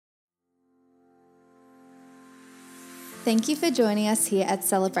Thank you for joining us here at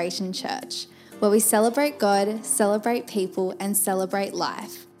Celebration Church, where we celebrate God, celebrate people, and celebrate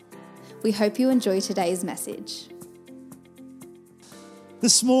life. We hope you enjoy today's message.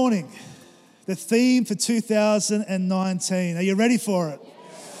 This morning, the theme for 2019. Are you ready for it?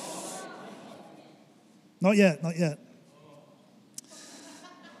 Not yet, not yet.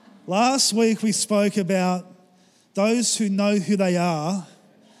 Last week we spoke about those who know who they are,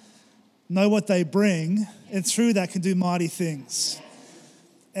 know what they bring, and through that can do mighty things.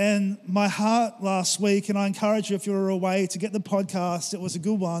 And my heart last week, and I encourage you if you were away to get the podcast, it was a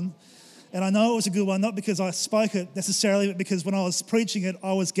good one. And I know it was a good one, not because I spoke it necessarily, but because when I was preaching it,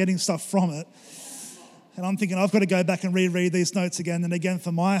 I was getting stuff from it. And I'm thinking, I've got to go back and reread these notes again and again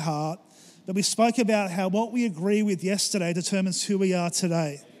for my heart. But we spoke about how what we agree with yesterday determines who we are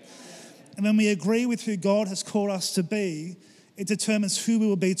today. And when we agree with who God has called us to be, it determines who we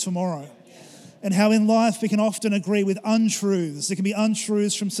will be tomorrow. And how in life we can often agree with untruths. There can be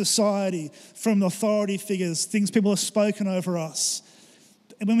untruths from society, from authority figures, things people have spoken over us.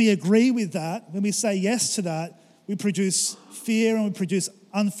 And when we agree with that, when we say yes to that, we produce fear and we produce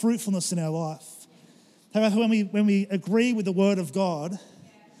unfruitfulness in our life. However, when we agree with the Word of God,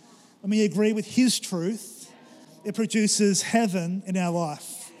 when we agree with His truth, it produces heaven in our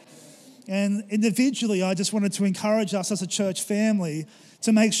life. And individually, I just wanted to encourage us as a church family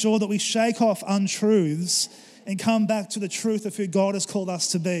to make sure that we shake off untruths and come back to the truth of who God has called us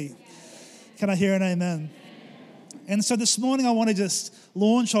to be. Can I hear an amen? And so this morning I want to just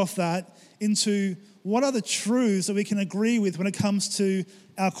launch off that into what are the truths that we can agree with when it comes to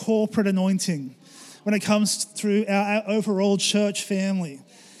our corporate anointing, when it comes through our overall church family.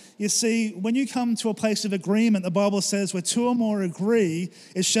 You see, when you come to a place of agreement, the Bible says, where two or more agree,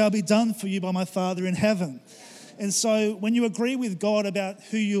 it shall be done for you by my Father in heaven. And so when you agree with God about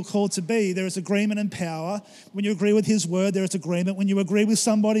who you're called to be, there is agreement and power. When you agree with His word, there is agreement. When you agree with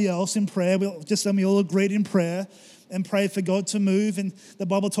somebody else in prayer, we all agreed in prayer and prayed for God to move. And the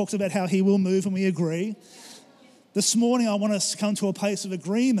Bible talks about how He will move and we agree. This morning, I want us to come to a place of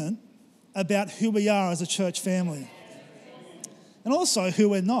agreement about who we are as a church family. And also who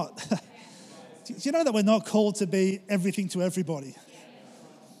we're not. Do you know that we're not called to be everything to everybody?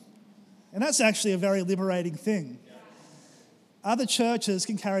 And that's actually a very liberating thing. Other churches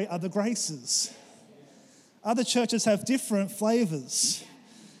can carry other graces. Other churches have different flavors.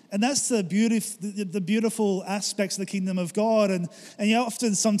 And that's the beautiful aspects of the kingdom of God. And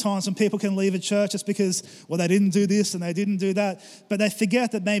often sometimes when people can leave a church, it's because, well, they didn't do this and they didn't do that. But they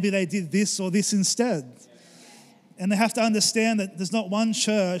forget that maybe they did this or this instead. And they have to understand that there's not one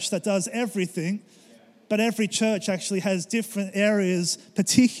church that does everything, but every church actually has different areas,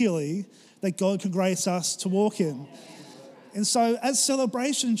 particularly, that God can grace us to walk in. And so as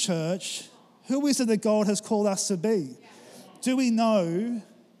Celebration Church, who is it that God has called us to be? Do we know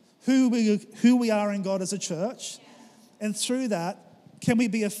who we are in God as a church? And through that, can we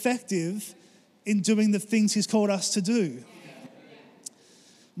be effective in doing the things He's called us to do?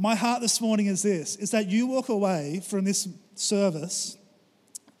 My heart this morning is this, is that you walk away from this service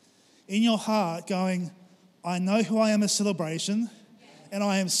in your heart going, I know who I am as Celebration, and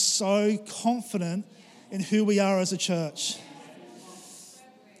I am so confident in who we are as a church.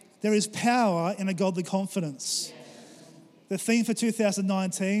 There is power in a godly confidence. The theme for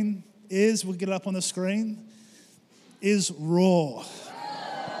 2019 is, we'll get it up on the screen, is raw.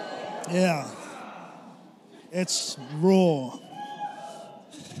 Yeah, it's raw.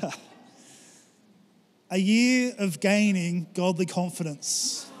 A year of gaining godly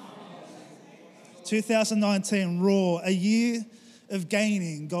confidence. 2019, raw, a year of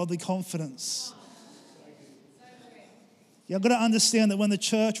gaining godly confidence. You've got to understand that when the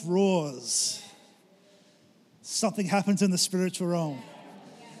church roars, something happens in the spiritual realm.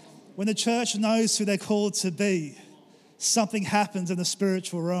 When the church knows who they're called to be, something happens in the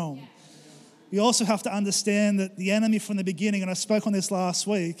spiritual realm. You also have to understand that the enemy from the beginning, and I spoke on this last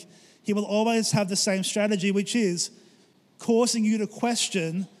week, he will always have the same strategy, which is causing you to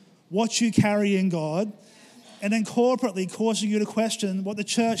question what you carry in God, and then corporately causing you to question what the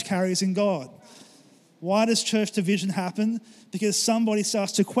church carries in God. Why does church division happen? Because somebody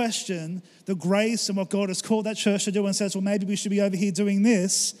starts to question the grace and what God has called that church to do and says, well, maybe we should be over here doing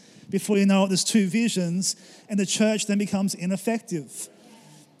this. Before you know it, there's two visions, and the church then becomes ineffective.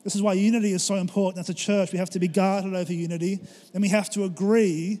 This is why unity is so important as a church. We have to be guarded over unity, and we have to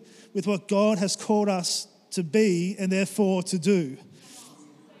agree with what God has called us to be and therefore to do.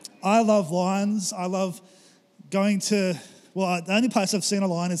 I love lions. I love going to, the only place I've seen a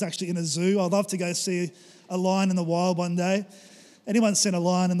lion is actually in a zoo. I'd love to go see a lion in the wild one day. Anyone seen a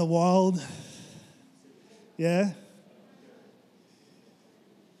lion in the wild? Yeah?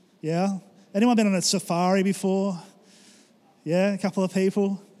 Yeah? Anyone been on a safari before? Yeah, a couple of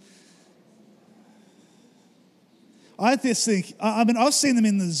people. I just think, I've seen them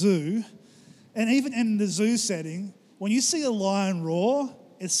in the zoo, and even in the zoo setting, when you see a lion roar,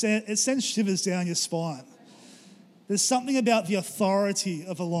 it sends shivers down your spine. There's something about the authority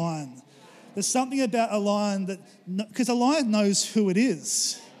of a lion. There's something about a lion because a lion knows who it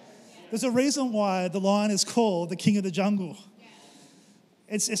is. There's a reason why the lion is called the king of the jungle.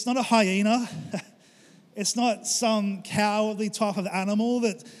 It's not a hyena. It's not some cowardly type of animal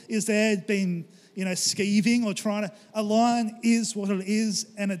that is there being, skeeving or trying to. A lion is what it is,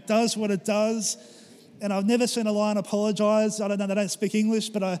 and it does what it does. And I've never seen a lion apologise. I don't know, they don't speak English,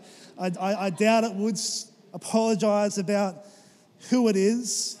 but I doubt it would apologise about who it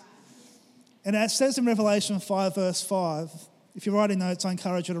is. And it says in Revelation 5, verse 5, if you're writing notes, I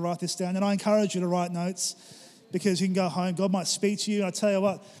encourage you to write this down. And I encourage you to write notes because you can go home. God might speak to you. And I tell you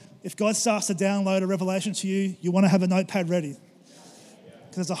what, if God starts to download a revelation to you, you want to have a notepad ready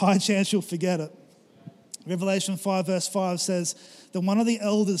because there's a high chance you'll forget it. Revelation 5, verse 5 says, "Then one of the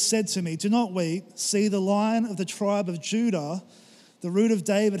elders said to me, 'Do not weep. See, the Lion of the tribe of Judah, the Root of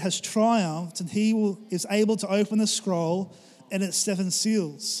David, has triumphed, and is able to open the scroll and its 7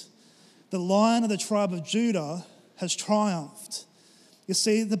 seals.'" The Lion of the tribe of Judah has triumphed. You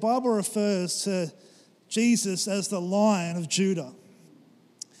see, the Bible refers to Jesus as the Lion of Judah.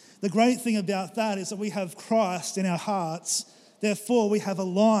 The great thing about that is that we have Christ in our hearts, therefore we have a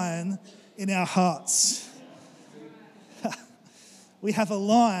lion in our hearts. We have a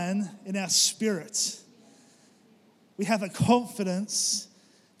lion in our spirit. We have a confidence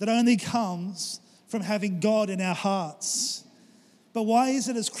that only comes from having God in our hearts. But why is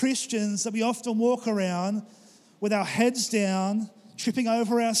it as Christians that we often walk around with our heads down, tripping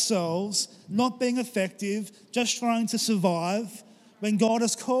over ourselves, not being effective, just trying to survive, when God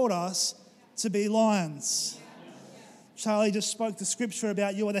has called us to be lions? Charlie just spoke the scripture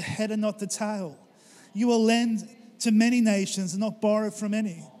about you are the head and not the tail. You will lend to many nations and not borrow from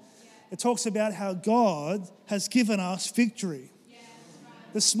any. It talks about how God has given us victory.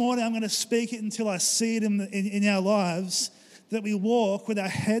 This morning I'm going to speak it until I see it in our lives, that we walk with our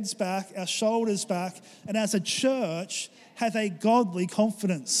heads back, our shoulders back, and as a church have a godly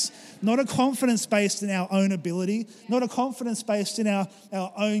confidence. Not a confidence based in our own ability, not a confidence based in our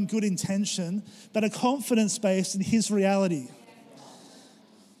own good intention, but a confidence based in His reality.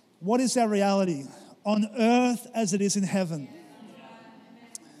 What is our reality? On earth as it is in heaven.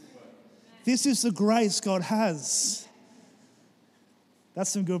 This is the grace God has. That's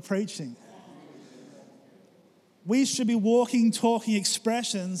some good preaching. We should be walking, talking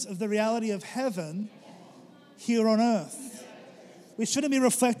expressions of the reality of heaven here on earth. We shouldn't be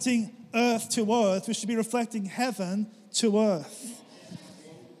reflecting earth to earth. We should be reflecting heaven to earth.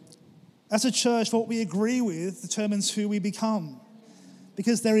 As a church, what we agree with determines who we become.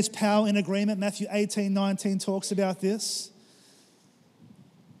 Because there is power in agreement. Matthew 18:19 talks about this.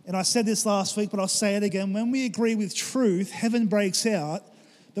 And I said this last week, but I'll say it again. When we agree with truth, heaven breaks out.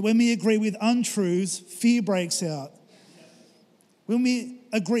 But when we agree with untruths, fear breaks out. When we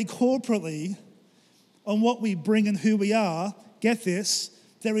agree corporately on what we bring and who we are, get this,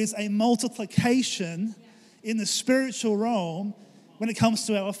 there is a multiplication in the spiritual realm when it comes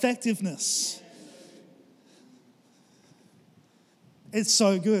to our effectiveness. It's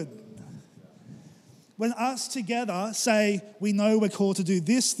so good. When us together say we know we're called to do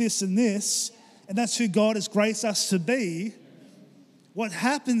this, this, and this, and that's who God has graced us to be, what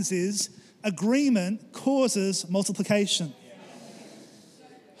happens is agreement causes multiplication.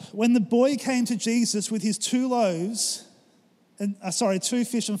 When the boy came to Jesus with his 2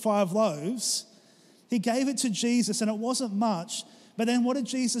 fish and 5 loaves, he gave it to Jesus and it wasn't much. But then what did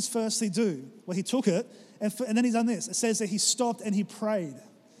Jesus firstly do? Well, he took it and then he's done this. It says that he stopped and he prayed.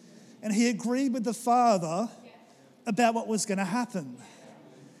 And he agreed with the Father about what was going to happen.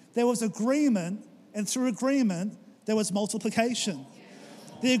 There was agreement, and through agreement, there was multiplication.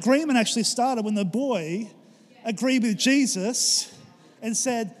 The agreement actually started when the boy agreed with Jesus and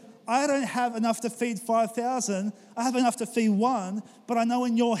said, I don't have enough to feed 5,000. I have enough to feed 1, but I know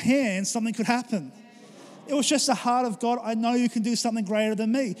in your hands something could happen. It was just the heart of God. I know you can do something greater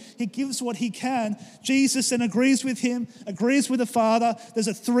than me. He gives what he can. Jesus then agrees with him, agrees with the Father. There's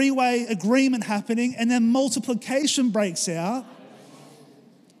a 3-way agreement happening, and then multiplication breaks out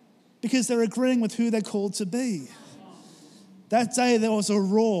because they're agreeing with who they're called to be. That day there was a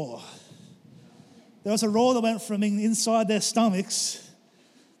roar. There was a roar that went from being inside their stomachs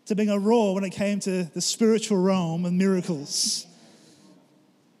to being a roar when it came to the spiritual realm and miracles.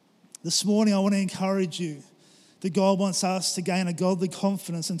 This morning I want to encourage you that God wants us to gain a godly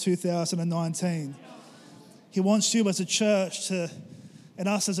confidence in 2019. He wants you as a church and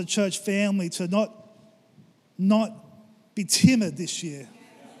us as a church family to not be timid this year.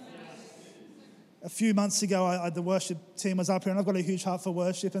 A few months ago, the worship team was up here, and I've got a huge heart for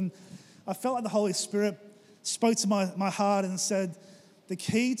worship, and I felt like the Holy Spirit spoke to my heart and said, the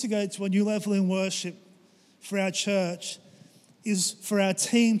key to go to a new level in worship for our church is for our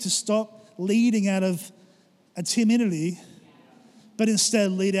team to stop leading out of a timidity, but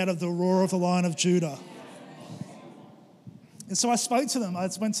instead lead out of the roar of the Lion of Judah. And so I spoke to them. I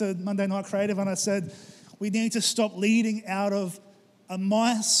went to Monday Night Creative and I said, we need to stop leading out of a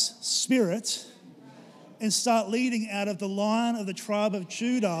mice spirit and start leading out of the Lion of the tribe of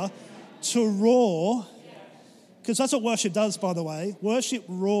Judah to roar. Because that's what worship does, by the way. Worship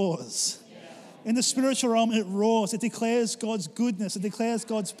roars. In the spiritual realm, it roars. It declares God's goodness. It declares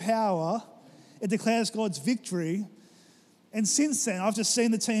God's power. It declares God's victory. And since then, I've just seen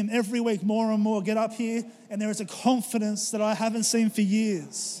the team every week more and more get up here, and there is a confidence that I haven't seen for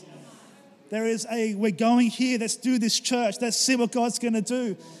years. There is we're going here, let's do this church, let's see what God's going to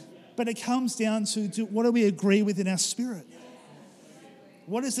do. But it comes down to what do we agree with in our spirit?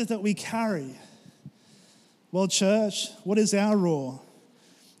 What is it that we carry? Well, church, what is our roar?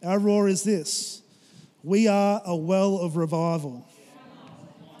 Our roar is this: we are a well of revival.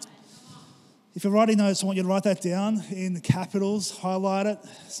 If you're writing notes, I want you to write that down in capitals, highlight it,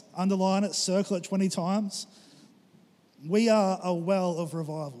 underline it, circle it 20 times. We are a well of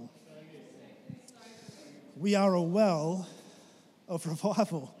revival. We are a well of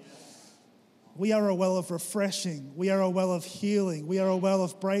revival. We are a well of refreshing. We are a well of healing. We are a well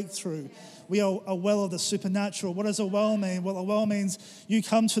of breakthrough. We are a well of the supernatural. What does a well mean? Well, a well means you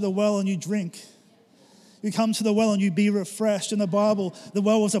come to the well and you drink. You come to the well and you be refreshed. In the Bible, the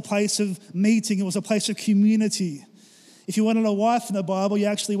well was a place of meeting. It was a place of community. If you wanted a wife in the Bible, you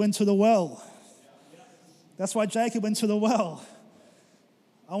actually went to the well. That's why Jacob went to the well.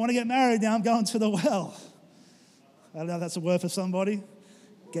 I want to get married now, I'm going to the well. I don't know if that's a word for somebody.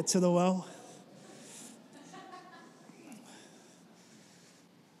 Get to the well.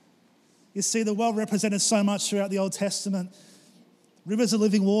 You see, the well represented so much throughout the Old Testament. Rivers of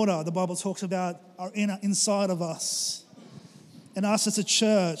living water, the Bible talks about, are inside of us. And us as a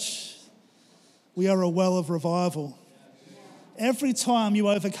church, we are a well of revival. Every time you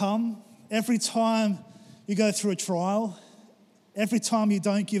overcome, every time you go through a trial, every time you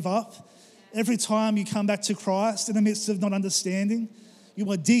don't give up, every time you come back to Christ in the midst of not understanding,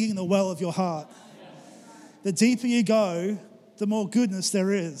 you are digging the well of your heart. The deeper you go, the more goodness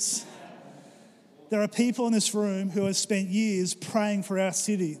there is. There are people in this room who have spent years praying for our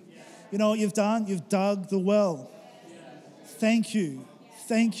city. You know what you've done? You've dug the well. Thank you.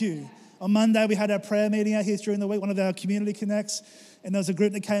 Thank you. On Monday, we had our prayer meeting out here during the week, one of our community connects, and there was a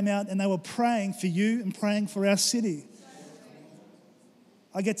group that came out and they were praying for you and praying for our city.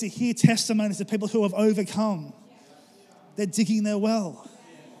 I get to hear testimonies of people who have overcome. They're digging their well.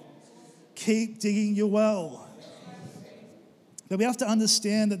 Keep digging your well. But we have to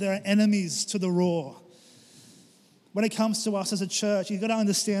understand that there are enemies to the roar. When it comes to us as a church, you've got to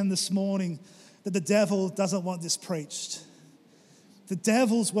understand this morning that the devil doesn't want this preached. The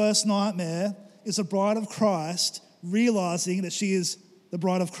devil's worst nightmare is a bride of Christ realizing that she is the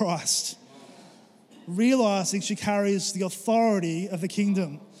bride of Christ. Realizing she carries the authority of the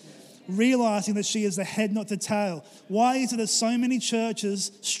kingdom. Realizing that she is the head, not the tail. Why is it that so many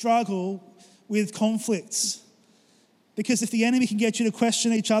churches struggle with conflicts? Because if the enemy can get you to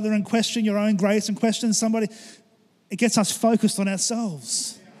question each other and question your own grace and question somebody, it gets us focused on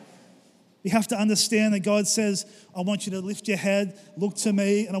ourselves. We have to understand that God says, I want you to lift your head, look to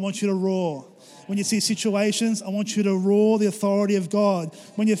me, and I want you to roar. When you see situations, I want you to roar the authority of God.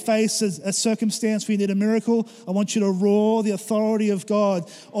 When you face a circumstance where you need a miracle, I want you to roar the authority of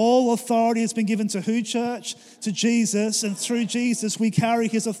God. All authority has been given to who, church? To Jesus, and through Jesus we carry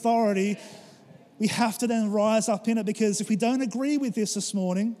his authority. We have to then rise up in it, because if we don't agree with this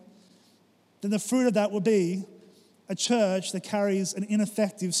morning, then the fruit of that will be a church that carries an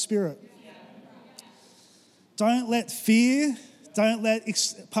ineffective spirit. Don't let fear, don't let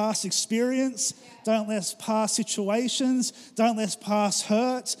past experience, don't let past situations, don't let past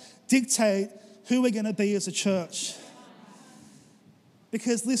hurts dictate who we're going to be as a church.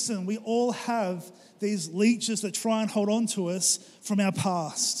 Because listen, we all have these leeches that try and hold on to us from our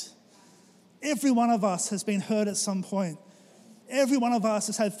past. Every one of us has been hurt at some point. Every one of us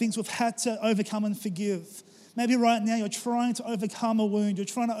has had things we've had to overcome and forgive. Maybe right now you're trying to overcome a wound. You're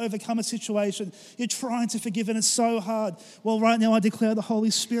trying to overcome a situation. You're trying to forgive, and it's so hard. Well, right now I declare the Holy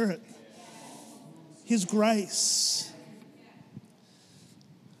Spirit. His grace.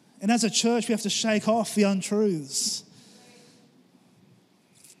 And as a church, we have to shake off the untruths.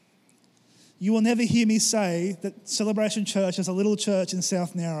 You will never hear me say that Celebration Church is a little church in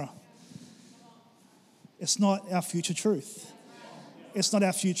South Nowra. It's not our future truth. It's not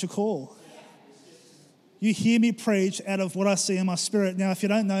our future call. You hear me preach out of what I see in my spirit. Now, if you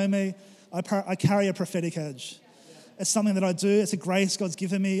don't know me, I carry a prophetic edge. It's something that I do. It's a grace God's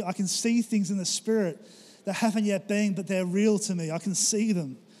given me. I can see things in the spirit that haven't yet been, but they're real to me. I can see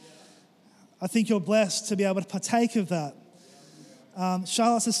them. I think you're blessed to be able to partake of that.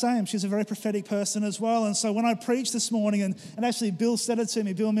 Charlotte's the same. She's a very prophetic person as well. And so when I preached this morning, and actually Bill said it to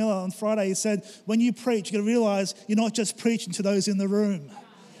me, Bill Miller on Friday, he said, when you preach, you've got to realize you're not just preaching to those in the room.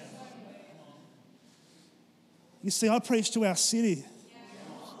 You see, I preach to our city.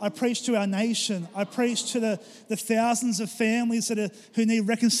 I preach to our nation. I preach to the thousands of families who need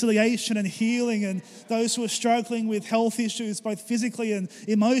reconciliation and healing, and those who are struggling with health issues, both physically and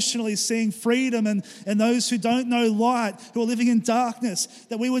emotionally, seeing freedom, and those who don't know light, who are living in darkness,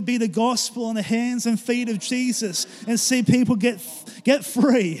 that we would be the gospel on the hands and feet of Jesus and see people get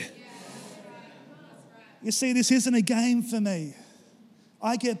free. You see, this isn't a game for me.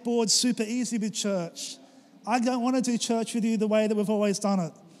 I get bored super easy with church. I don't want to do church with you the way that we've always done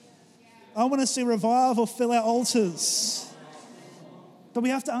it. I want to see revival fill our altars. But we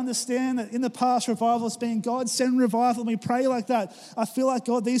have to understand that in the past, revival has been God send revival, and we pray like that. I feel like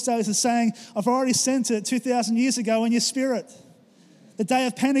God these days is saying, I've already sent it 2,000 years ago in your spirit. The day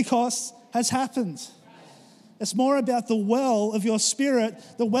of Pentecost has happened. It's more about the well of your spirit,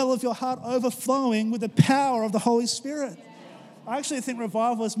 the well of your heart overflowing with the power of the Holy Spirit. I actually think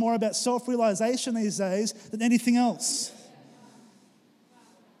revival is more about self-realization these days than anything else.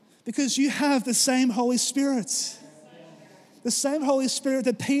 Because you have the same Holy Spirit. The same Holy Spirit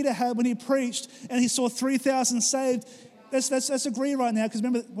that Peter had when he preached and he saw 3,000 saved. Let's agree right now, because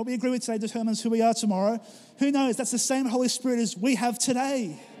remember, what we agree with today determines who we are tomorrow. Who knows? That's the same Holy Spirit as we have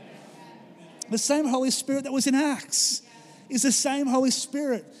today. The same Holy Spirit that was in Acts is the same Holy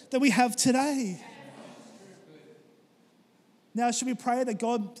Spirit that we have today. Now, should we pray that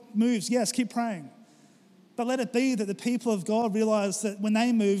God moves? Yes, keep praying. But let it be that the people of God realize that when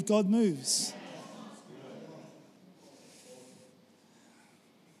they move, God moves.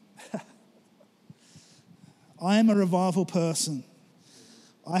 I am a revival person.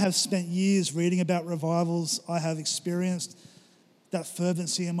 I have spent years reading about revivals. I have experienced that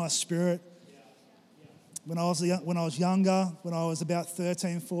fervency in my spirit. When I was younger, when I was about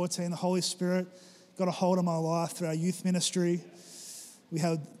 13, 14, the Holy Spirit got a hold of my life through our youth ministry. We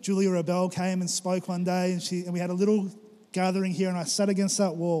had Julia Rebel came and spoke one day, and we had a little gathering here, and I sat against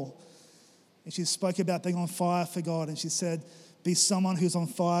that wall. And she spoke about being on fire for God, and she said, be someone who's on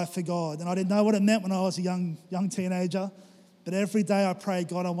fire for God. And I didn't know what it meant when I was a young teenager, but every day I prayed,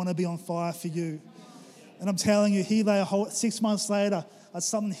 God, I want to be on fire for you. And I'm telling you, 6 months later,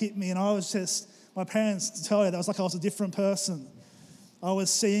 something hit me, and I was just, my parents, to tell you, that was like I was a different person. I was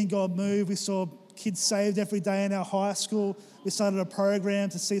seeing God move. We saw kids saved every day in our high school. We started a program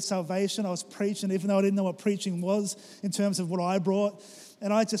to see salvation. I was preaching, even though I didn't know what preaching was in terms of what I brought.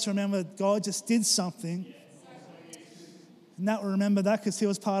 And I just remember God just did something. And Nat will remember that because he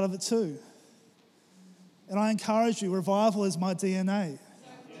was part of it too. And I encourage you, revival is my DNA.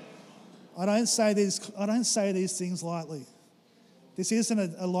 I don't say these things lightly. This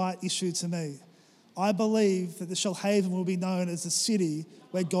isn't a light issue to me. I believe that the Shoalhaven will be known as the city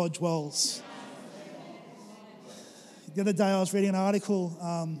where God dwells. The other day I was reading an article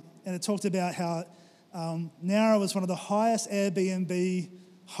and it talked about how Nowra was one of the highest Airbnb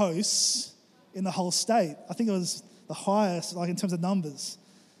hosts in the whole state. I think it was the highest, like in terms of numbers.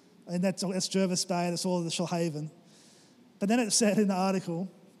 And that's Jervis Bay, that's all of the Shoalhaven. But then it said in the article,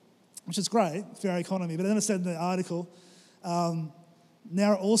 which is great, it's very economy, but then it said in the article,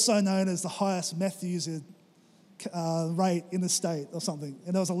 Nowra also known as the highest meth user rate in the state or something.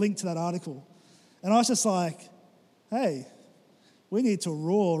 And there was a link to that article. And I was just like, hey, we need to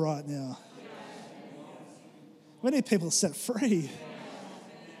roar right now. We need people set free.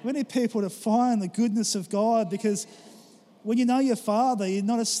 We need people to find the goodness of God, because when you know your Father, you're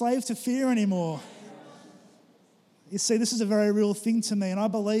not a slave to fear anymore. You see, this is a very real thing to me, and I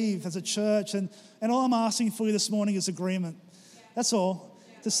believe as a church, and all I'm asking for you this morning is agreement. That's all.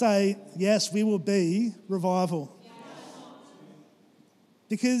 To say, yes, we will be revival.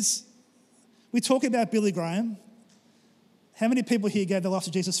 Because we talk about Billy Graham. How many people here gave their life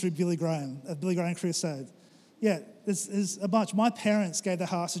to Jesus through Billy Graham, a Billy Graham crusade? Yeah, there's a bunch. My parents gave their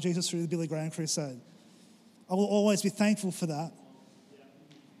hearts to Jesus through the Billy Graham crusade. I will always be thankful for that.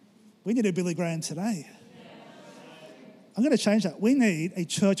 We need a Billy Graham today. I'm going to change that. We need a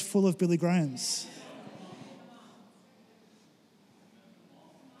church full of Billy Grahams.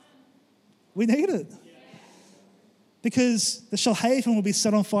 We need it. Because the Shoalhaven will be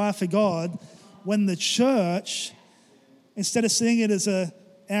set on fire for God when the church, instead of seeing it as an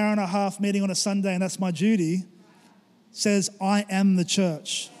hour and a half meeting on a Sunday and that's my duty, says, I am the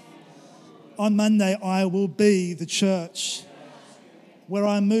church. On Monday, I will be the church. Where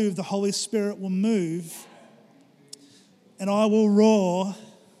I move, the Holy Spirit will move, and I will roar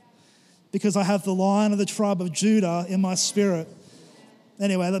because I have the Lion of the tribe of Judah in my spirit.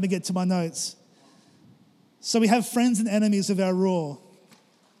 Anyway, let me get to my notes. So we have friends and enemies of our roar.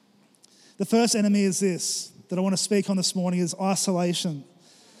 The first enemy is this, that I want to speak on this morning, is isolation.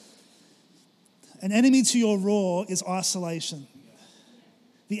 An enemy to your roar is isolation.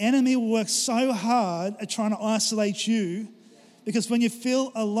 The enemy will work so hard at trying to isolate you because when you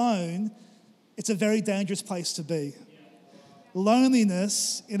feel alone, it's a very dangerous place to be.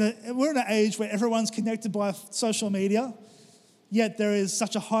 Loneliness, we're in an age where everyone's connected by social media, yet there is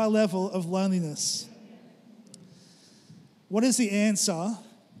such a high level of loneliness. What is the answer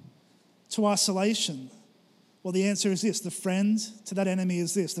to isolation? Well, the answer is this. The friend to that enemy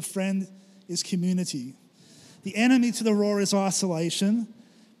is this. The friend is community. The enemy to the roar is isolation,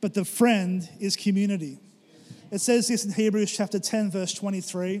 but the friend is community. It says this in Hebrews chapter 10, verse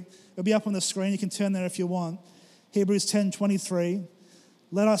 23. It'll be up on the screen. You can turn there if you want. Hebrews 10:23.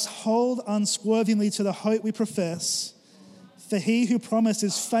 Let us hold unswervingly to the hope we profess, for he who promised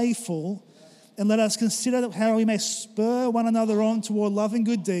is faithful, and let us consider how we may spur one another on toward love and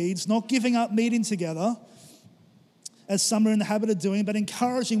good deeds, not giving up meeting together, as some are in the habit of doing, but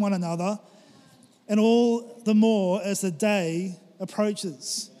encouraging one another, and all the more as the day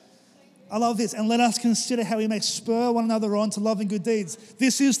approaches. I love this. And let us consider how we may spur one another on to love and good deeds.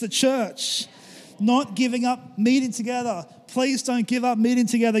 This is the church. Not giving up meeting together. Please don't give up meeting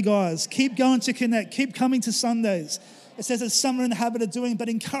together, guys. Keep going to connect. Keep coming to Sundays. It says that some are in the habit of doing, but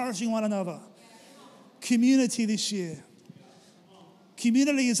encouraging one another. Community this year.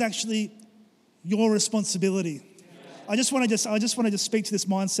 Community is actually your responsibility. I just want to speak to this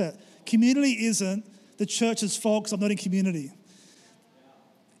mindset. Community isn't the church's fault because I'm not in community.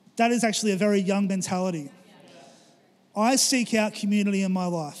 That is actually a very young mentality. I seek out community in my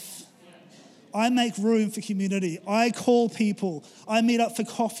life. I make room for community. I call people. I meet up for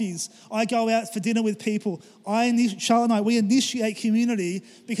coffees. I go out for dinner with people. Charlotte and I, we initiate community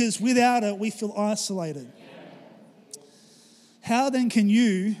because without it, we feel isolated. How then can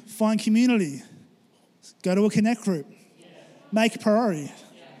you find community? Go to a connect group. Make a priority.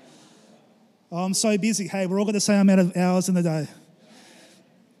 Oh, I'm so busy. Hey, we're all got the same amount of hours in the day.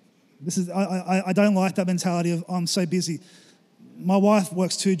 I don't like that mentality of I'm so busy. My wife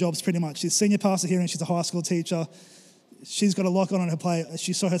works 2 jobs pretty much. She's senior pastor here and she's a high school teacher. She's got a lot on her plate.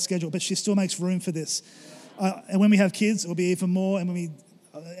 She saw her schedule, but she still makes room for this. And when we have kids, it'll be even more. And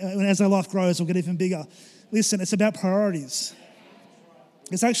as our life grows, it'll get even bigger. Listen, it's about priorities.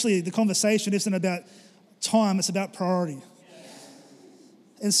 It's actually, the conversation isn't about time, it's about priority.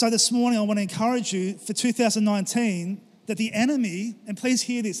 And so this morning, I want to encourage you for 2019 that the enemy, and please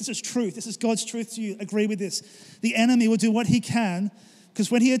hear this is truth, this is God's truth to you, agree with this. The enemy will do what he can, because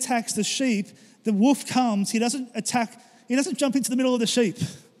when he attacks the sheep, the wolf comes, he doesn't jump into the middle of the sheep.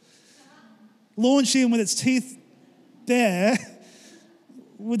 Launch in with its teeth bare,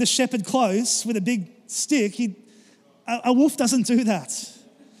 with the shepherd close, with a big stick. A wolf doesn't do that.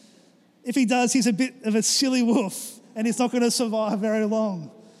 If he does, he's a bit of a silly wolf, and he's not going to survive very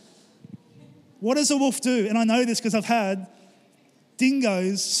long. What does a wolf do? And I know this because I've had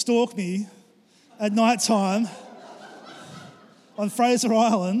dingoes stalk me at night time on Fraser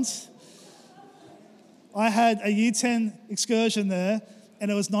Island. I had a Year 10 excursion there,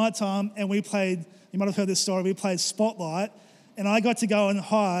 and it was night time, and we played, you might have heard this story, we played Spotlight, and I got to go and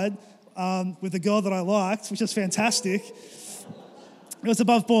hide with the girl that I liked, which was fantastic. It was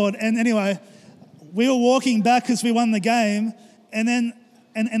above board. And anyway, we were walking back because we won the game, and then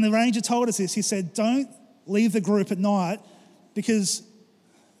And the ranger told us this. He said, don't leave the group at night because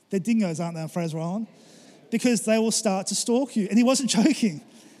they're dingoes, aren't they, on Fraser Island? Because they will start to stalk you. And he wasn't joking.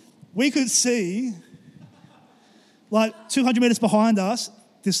 We could see, like 200 metres behind us,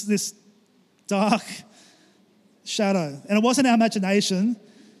 this dark shadow. And it wasn't our imagination.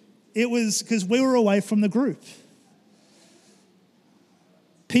 It was because we were away from the group.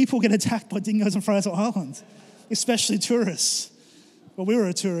 People get attacked by dingoes on Fraser Island, especially tourists. Well, we were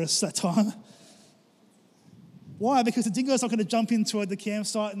a tourist that time. Why? Because the dingo's not going to jump into the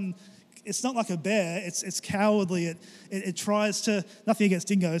campsite and it's not like a bear, it's cowardly. It tries to, nothing against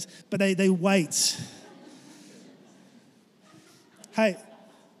dingoes, but they wait. Hey,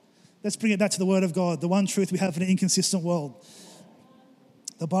 let's bring it back to the Word of God, the one truth we have in an inconsistent world.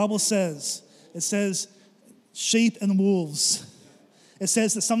 The Bible says, sheep and wolves. It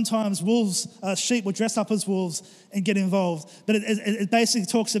says that sometimes sheep will dress up as wolves and get involved. But it basically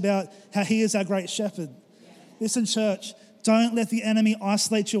talks about how he is our great shepherd. Listen, church, don't let the enemy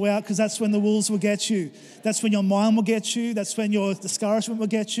isolate you out, because that's when the wolves will get you. That's when your mind will get you. That's when your discouragement will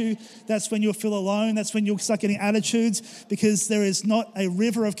get you. That's when you'll feel alone. That's when you'll start getting attitudes, because there is not a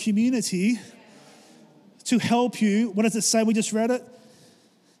river of community to help you. What does it say? We just read it.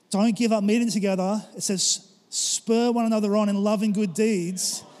 Don't give up meeting together. It says, spur one another on in love and good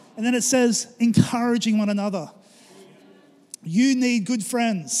deeds. And then it says, encouraging one another. You need good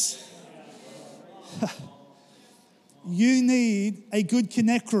friends. You need a good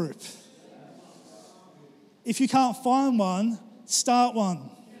connect group. If you can't find one, start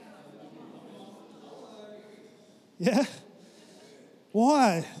one. Yeah?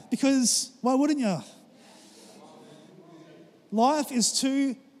 Why? Because why wouldn't you? Life is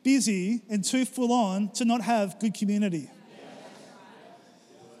too busy and too full on to not have good community.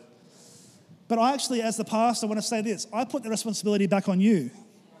 But I actually, as the pastor, want to say this. I put the responsibility back on you.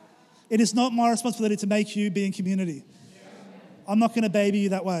 It is not my responsibility to make you be in community. I'm not going to baby you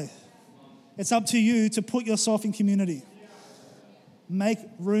that way. It's up to you to put yourself in community. Make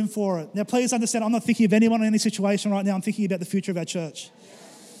room for it. Now, please understand, I'm not thinking of anyone in any situation right now. I'm thinking about the future of our church.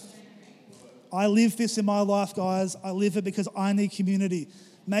 I live this in my life, guys. I live it because I need community.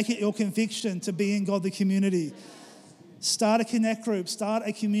 Make it your conviction to be in godly community. Start a connect group. Start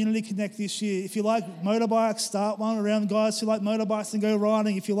a community connect this year. If you like motorbikes, start one around guys who like motorbikes and go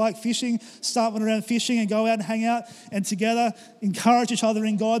riding. If you like fishing, start one around fishing and go out and hang out and together encourage each other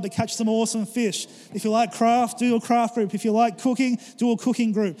in God, but catch some awesome fish. If you like craft, do a craft group. If you like cooking, do a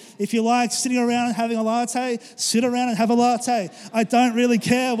cooking group. If you like sitting around and having a latte, sit around and have a latte. I don't really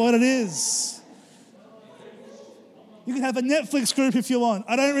care what it is. You can have a Netflix group if you want.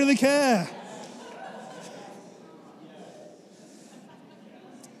 I don't really care.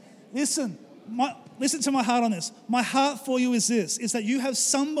 Listen to my heart on this. My heart for you is this, is that you have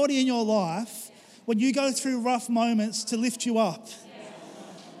somebody in your life when you go through rough moments to lift you up.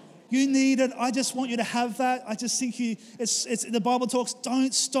 You need it. I just want you to have that. I just think the Bible talks,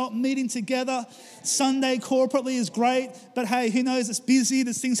 don't stop meeting together. Sunday corporately is great, but hey, who knows? It's busy.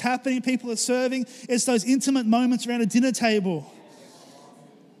 There's things happening. People are serving. It's those intimate moments around a dinner table.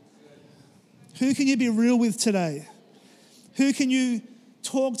 Who can you be real with today? Who can you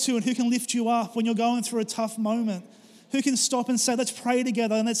talk to and who can lift you up when you're going through a tough moment? Who can stop and say, let's pray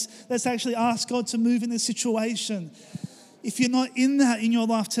together and let's actually ask God to move in this situation? If you're not in that in your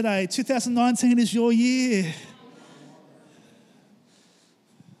life today, 2019 is your year.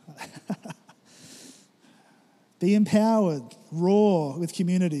 Be empowered, raw with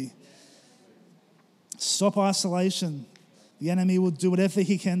community. Stop isolation. The enemy will do whatever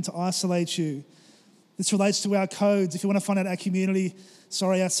he can to isolate you. This relates to our codes. If you want to find out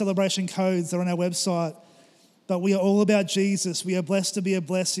our celebration codes, they're on our website. But we are all about Jesus. We are blessed to be a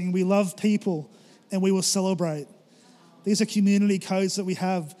blessing. We love people and we will celebrate. These are community codes that we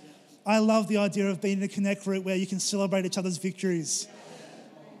have. I love the idea of being in a connect group where you can celebrate each other's victories.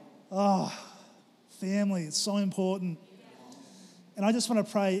 Oh, family, it's so important. And I just want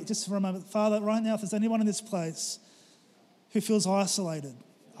to pray just for a moment. Father, right now, if there's anyone in this place who feels isolated,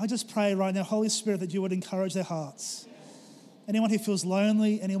 I just pray right now, Holy Spirit, that you would encourage their hearts. Anyone who feels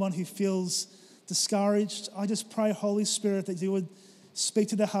lonely, anyone who feels discouraged, I just pray, Holy Spirit, that you would speak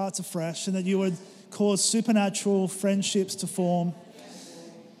to their hearts afresh and that you would cause supernatural friendships to form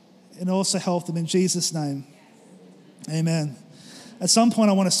and also help them in Jesus' name. Amen. At some point,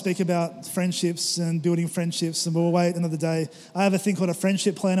 I want to speak about friendships and building friendships, and we'll wait another day. I have a thing called a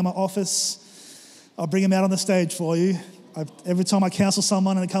friendship plan in my office. I'll bring them out on the stage for you. Every time I counsel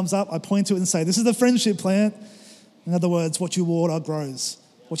someone and it comes up, I point to it and say, this is the friendship plan. In other words, what you water grows.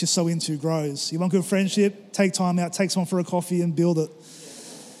 What you're so into grows. You want good friendship? Take time out, take someone for a coffee and build it.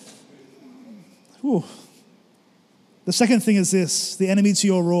 Whew. The second thing is this. The enemy to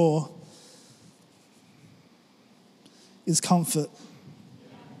your raw is comfort.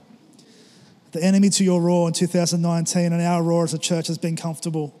 The enemy to your raw in 2019 and our raw as a church has been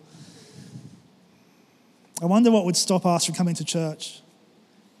comfortable. I wonder what would stop us from coming to church.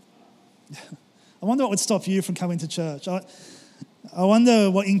 I wonder what would stop you from coming to church. I wonder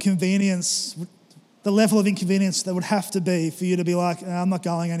what inconvenience, the level of inconvenience that would have to be for you to be like, I'm not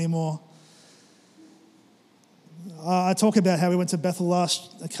going anymore. I talk about how we went to Bethel a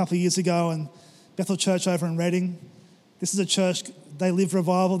couple of years ago, and Bethel Church over in Reading. This is a church, they live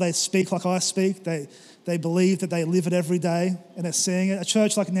revival, they speak like I speak, they believe that they live it every day, and they're seeing it. A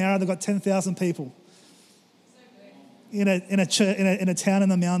church like Nowra, they've got 10,000 people in a town in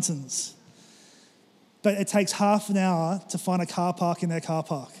the mountains. But it takes half an hour to find a car park in their car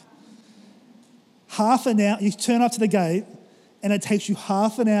park. Half an hour, you turn up to the gate, and it takes you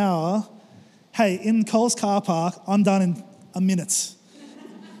half an hour. Hey, in Coles car park, I'm done in a minute.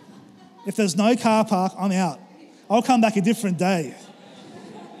 If there's no car park, I'm out. I'll come back a different day.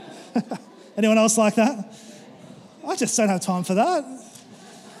 Anyone else like that? I just don't have time for that.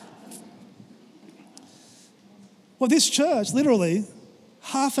 Well, this church, literally,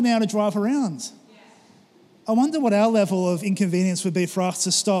 half an hour to drive around. I wonder what our level of inconvenience would be for us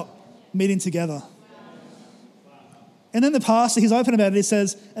to stop meeting together. And then the pastor, he's open about it, he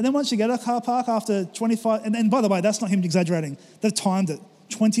says, and then once you get a car park after 25, and by the way, that's not him exaggerating, they've timed it,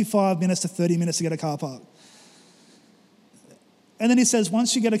 25 minutes to 30 minutes to get a car park. And then he says,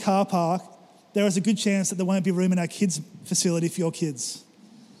 once you get a car park, there is a good chance that there won't be room in our kids' facility for your kids.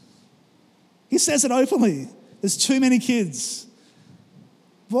 He says it openly. There's too many kids.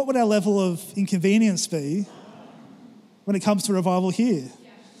 What would our level of inconvenience be when it comes to revival here?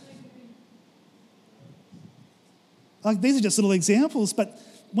 Like, these are just little examples, but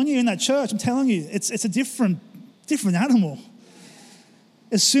when you're in that church, I'm telling you, it's a different animal.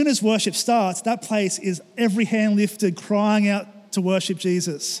 As soon as worship starts, that place is every hand lifted, crying out to worship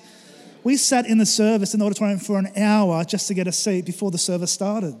Jesus. We sat in the service in the auditorium for an hour just to get a seat before the service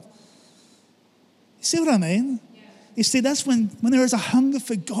started. You see what I mean? You see, that's when there is a hunger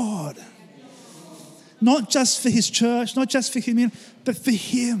for God. Not just for his church, not just for community, but for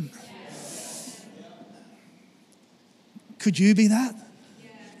him. Could you be that?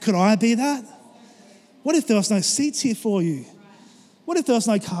 Could I be that? What if there was no seats here for you? What if there was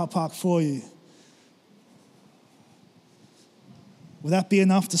no car park for you? Would that be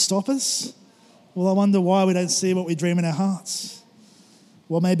enough to stop us? Well, I wonder why we don't see what we dream in our hearts.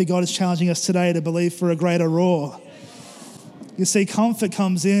 Well, maybe God is challenging us today to believe for a greater roar. You see, comfort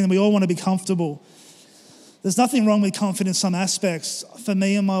comes in, and we all want to be comfortable. There's nothing wrong with comfort in some aspects. For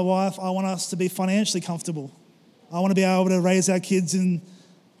me and my wife, I want us to be financially comfortable. I want to be able to raise our kids in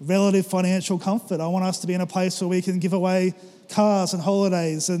relative financial comfort. I want us to be in a place where we can give away cars and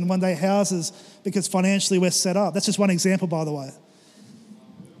holidays and one-day houses because financially we're set up. That's just one example, by the way.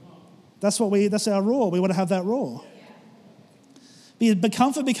 That's our roar. We want to have that roar. But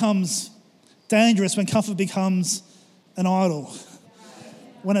comfort becomes dangerous when comfort becomes an idol.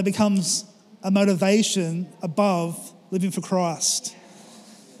 When it becomes a motivation above living for Christ.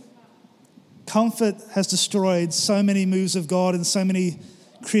 Comfort has destroyed so many moves of God and so many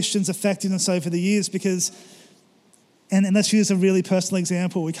Christians' effectiveness over the years because, and let's use a really personal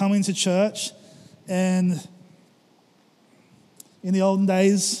example. We come into church and in the olden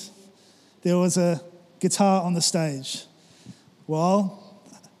days, there was a guitar on the stage. Well,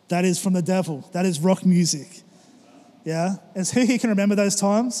 that is from the devil. That is rock music. Yeah? And who here can remember those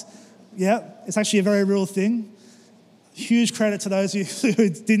times? Yeah, it's actually a very real thing. Huge credit to those who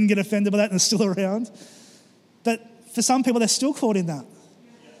didn't get offended by that and are still around. But for some people, they're still caught in that.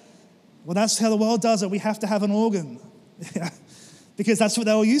 Well, that's how the world does it. We have to have an organ. Because that's what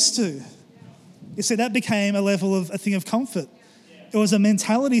they were used to. You see, that became a thing of comfort. It was a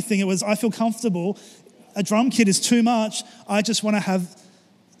mentality thing. It was, I feel comfortable. A drum kit is too much. I just want to have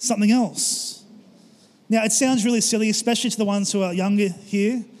something else. Now, it sounds really silly, especially to the ones who are younger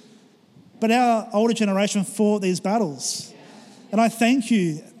here. But our older generation fought these battles. And I thank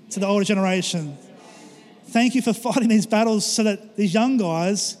you to the older generation. Thank you for fighting these battles so that these young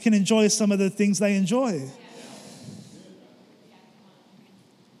guys can enjoy some of the things they enjoy.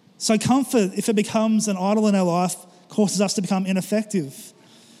 So comfort, if it becomes an idol in our life, causes us to become ineffective.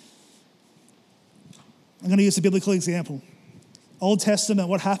 I'm going to use a biblical example. Old Testament,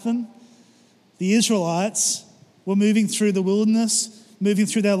 what happened? The Israelites were moving through the wilderness, moving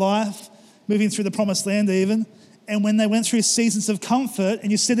through their life, moving through the promised land even. And when they went through seasons of comfort,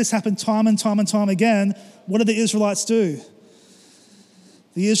 and you see this happen time and time and time again, what did the Israelites do?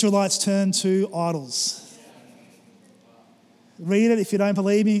 The Israelites turned to idols. Read it if you don't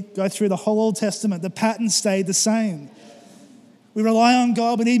believe me. Go through the whole Old Testament. The pattern stayed the same. We rely on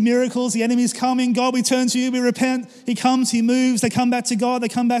God. We need miracles. The enemy's coming. God, we turn to you. We repent. He comes. He moves. They come back to God. They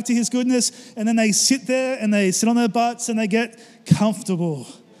come back to his goodness. And then they sit there and they sit on their butts and they get comfortable.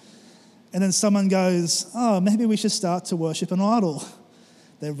 And then someone goes, oh, maybe we should start to worship an idol.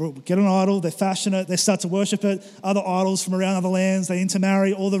 They get an idol, they fashion it, they start to worship it, other idols from around other lands, they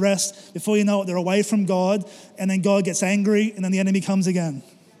intermarry, all the rest. Before you know it, they're away from God, and then God gets angry, and then the enemy comes again.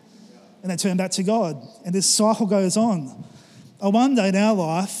 And they turn back to God. And this cycle goes on. I wonder in our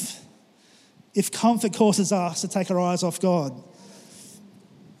life if comfort causes us to take our eyes off God.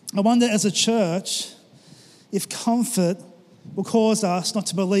 I wonder as a church if comfort will cause us not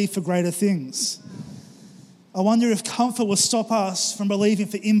to believe for greater things. I wonder if comfort will stop us from believing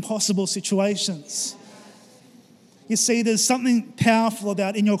for impossible situations. You see, there's something powerful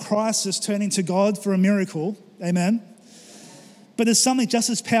about in your crisis turning to God for a miracle. Amen. But there's something just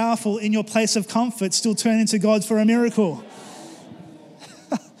as powerful in your place of comfort still turning to God for a miracle.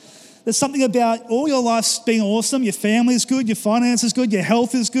 There's something about all your life being awesome. Your family is good, your finance is good, your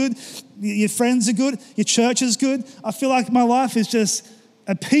health is good, your friends are good, your church is good. I feel like my life is just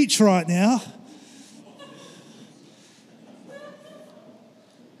a peach right now.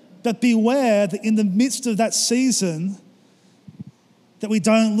 But beware that in the midst of that season, that we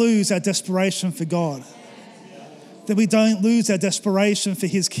don't lose our desperation for God. That we don't lose our desperation for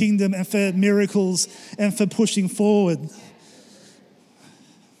his kingdom and for miracles and for pushing forward.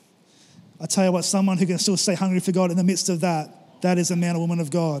 I tell you what, someone who can still stay hungry for God in the midst of that is a man or woman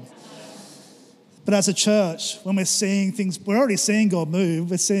of God. But as a church, when we're seeing things, we're already seeing God move.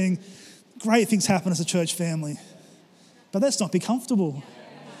 We're seeing great things happen as a church family. But let's not be comfortable.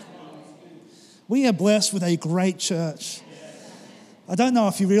 We are blessed with a great church. I don't know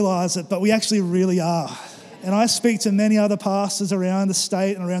if you realise it, but we actually really are. And I speak to many other pastors around the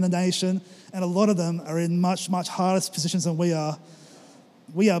state and around the nation, and a lot of them are in much, much harder positions than we are.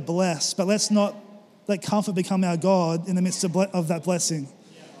 We are blessed, but let's not let comfort become our God in the midst of that blessing.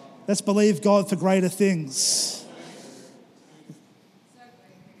 Let's believe God for greater things.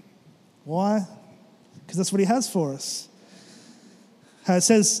 Why? Because that's what he has for us. It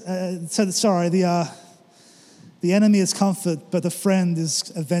says, the enemy is comfort, but the friend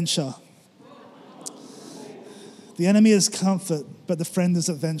is adventure. The enemy is comfort, but the friend is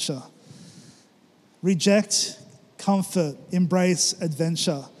adventure. Reject comfort, embrace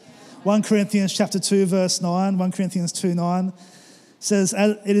adventure. 1 Corinthians chapter 2, verse 9, 1 Corinthians 2:9 says,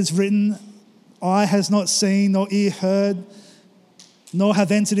 as it is written, eye has not seen, nor ear heard, nor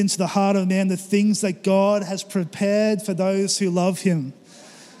have entered into the heart of man the things that God has prepared for those who love him.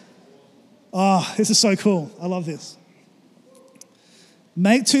 Oh, this is so cool. I love this.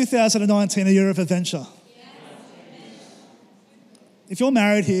 Make 2019 a year of adventure. If you're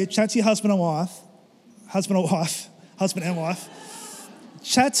married here, chat to your husband and wife,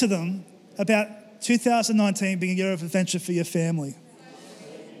 chat to them about 2019 being a year of adventure for your family.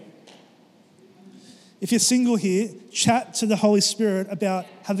 If you're single here, chat to the Holy Spirit about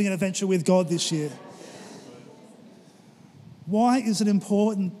having an adventure with God this year. Why is it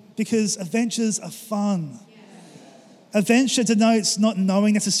important? Because adventures are fun. Adventure denotes not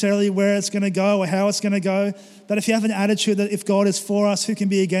knowing necessarily where it's going to go or how it's going to go, but if you have an attitude that if God is for us, who can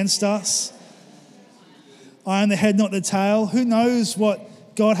be against us? I am the head, not the tail. Who knows what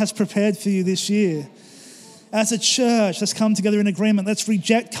God has prepared for you this year? As a church, let's come together in agreement. Let's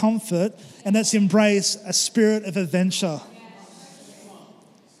reject comfort and let's embrace a spirit of adventure.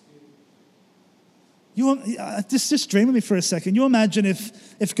 Just dream with me for a second. You imagine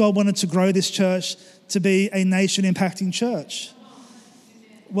if God wanted to grow this church to be a nation-impacting church.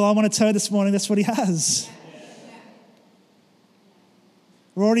 Well, I want to tell you this morning, that's what he has.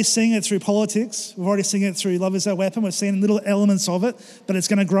 We're already seeing it through politics. We're already seeing it through Love Is Our Weapon. We're seeing little elements of it, but it's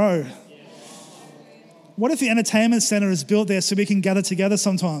going to grow. What if the entertainment centre is built there so we can gather together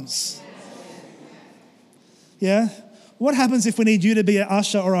sometimes? Yeah? What happens if we need you to be an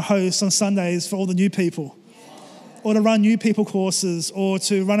usher or a host on Sundays for all the new people? Or to run new people courses or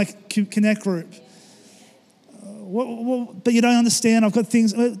to run a connect group? But you don't understand, I've got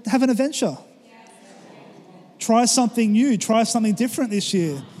things, have an adventure. Try something new, try something different this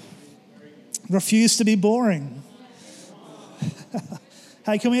year. Refuse to be boring.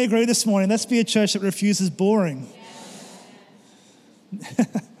 Hey, can we agree this morning? Let's be a church that refuses boring.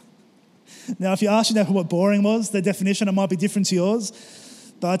 Now, if you ask yourself what boring was, the definition, it might be different to yours.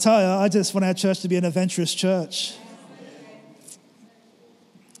 But I tell you, I just want our church to be an adventurous church.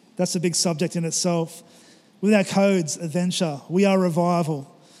 That's a big subject in itself. With our codes, adventure. We are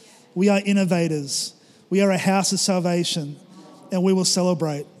revival. We are innovators. We are a house of salvation. And we will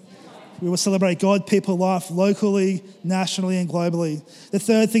celebrate. We will celebrate God, people, life, locally, nationally, and globally. The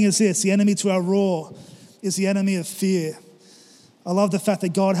third thing is this. The enemy to our roar is the enemy of fear. I love the fact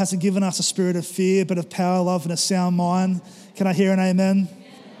that God hasn't given us a spirit of fear, but of power, love, and a sound mind. Can I hear an amen?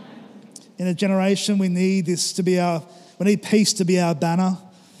 In a generation, we need peace to be our banner.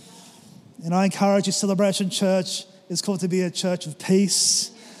 And I encourage you, Celebration Church is called to be a church of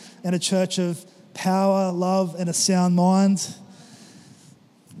peace and a church of power, love, and a sound mind.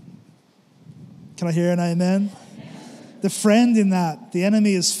 Can I hear an amen? The friend in that, the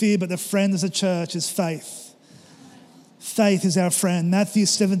enemy is fear, but the friend as a church is faith. Faith is our friend. Matthew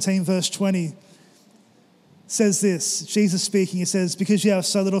 17, verse 20 says this, Jesus speaking, he says, because you have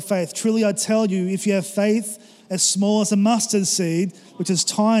so little faith, truly I tell you, if you have faith as small as a mustard seed, which is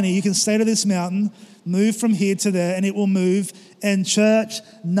tiny, you can say to this mountain, move from here to there, and it will move. And church,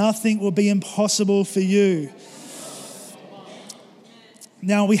 nothing will be impossible for you.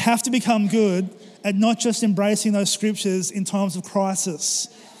 Now, we have to become good at not just embracing those scriptures in times of crisis.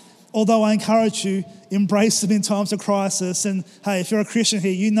 Although I encourage you, embrace them in times of crisis. And hey, if you're a Christian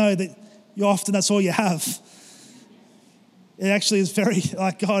here, you know that often that's all you have. It actually is very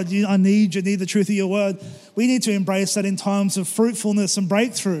like, God, I need the truth of your word. We need to embrace that in times of fruitfulness and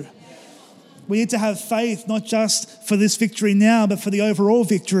breakthrough. We need to have faith, not just for this victory now, but for the overall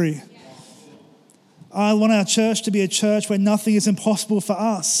victory. I want our church to be a church where nothing is impossible for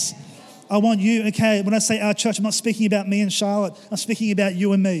us. I want you, okay, when I say our church, I'm not speaking about me and Charlotte. I'm speaking about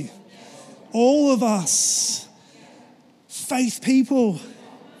you and me. All of us. Faith people.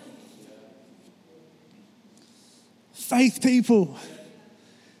 Faith people.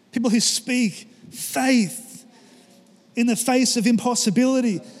 People who speak faith in the face of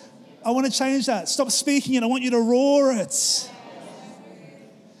impossibility. I want to change that. Stop speaking it. I want you to roar it.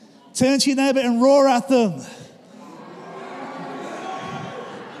 Turn to your neighbour and roar at them.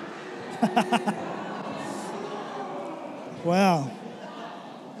 Wow.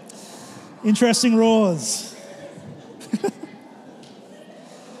 Interesting roars.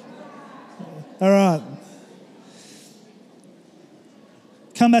 All right.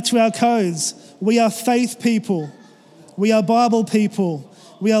 Come back to our codes. We are faith people. We are Bible people.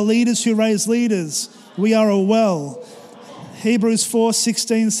 We are leaders who raise leaders. We are a well. Hebrews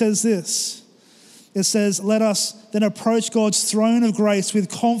 4:16 says this. It says, let us then approach God's throne of grace with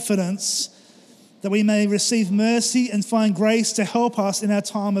confidence that we may receive mercy and find grace to help us in our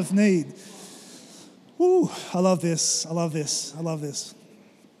time of need. Woo, I love this. I love this. I love this.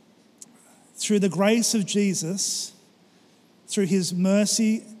 Through the grace of Jesus, through his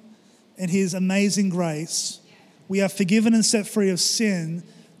mercy and his amazing grace, we are forgiven and set free of sin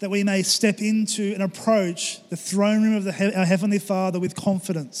that we may step into and approach the throne room of our Heavenly Father with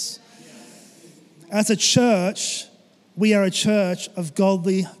confidence. As a church, we are a church of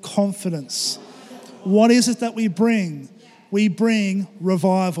godly confidence. What is it that we bring? We bring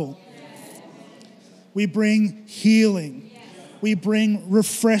revival. We bring healing. We bring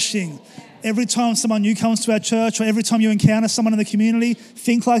refreshing. Every time someone new comes to our church or every time you encounter someone in the community,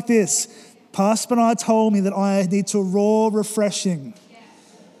 think like this. Pastor Bernard told me that I need to roar refreshing.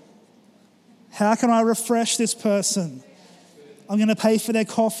 How can I refresh this person? I'm going to pay for their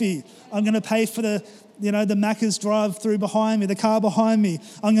coffee. I'm going to pay for the Macca's drive-through behind me, the car behind me.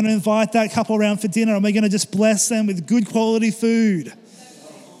 I'm going to invite that couple around for dinner and we're going to just bless them with good quality food.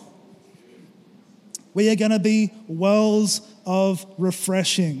 We are going to be wells of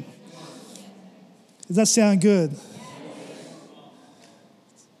refreshing. Does that sound good?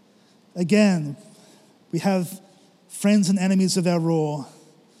 Again, we have friends and enemies of our roar.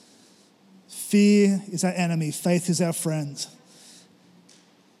 Fear is our enemy. Faith is our friend.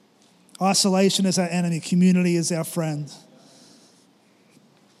 Isolation is our enemy. Community is our friend.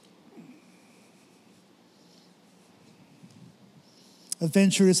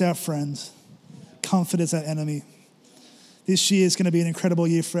 Adventure is our friend. Comfort is our enemy. This year is going to be an incredible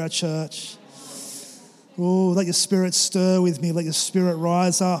year for our church. Oh, let your spirit stir with me. Let your spirit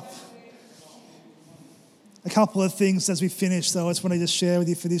rise up. A couple of things as we finish, though, I just want to just share with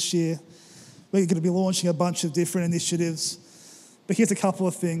you for this year. We're going to be launching a bunch of different initiatives. But here's a couple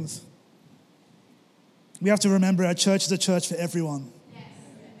of things. We have to remember our church is a church for everyone.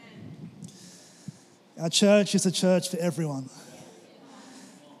 Our church is a church for everyone.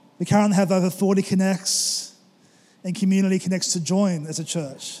 We currently have over 40 connects and community connects to join as a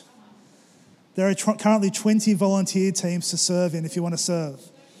church. There are currently 20 volunteer teams to serve in if you want to serve.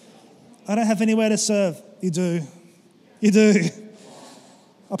 I don't have anywhere to serve. You do. You do.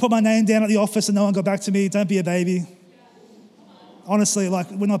 I put my name down at the office and no one got back to me. Don't be a baby. Honestly,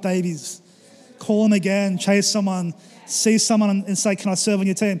 we're not babies. Call them again, chase someone, see someone and say, can I serve on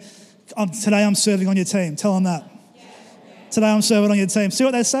your team? Today I'm serving on your team. Tell them that. Today I'm serving on your team. See what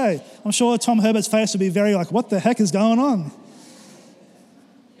they say. I'm sure Tom Herbert's face will be very what the heck is going on?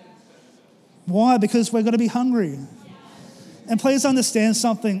 Why? Because we're going to be hungry. And please understand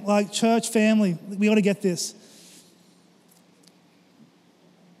something, church family, we ought to get this.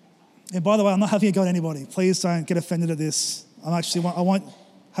 And by the way, I'm not having a go at anybody. Please don't get offended at this. I won't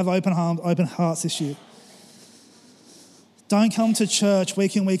have open hearts this year. Don't come to church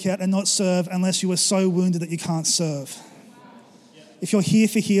week in, week out and not serve unless you are so wounded that you can't serve. If you're here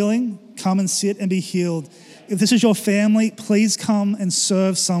for healing, come and sit and be healed. If this is your family, please come and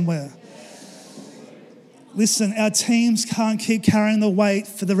serve somewhere. Listen, our teams can't keep carrying the weight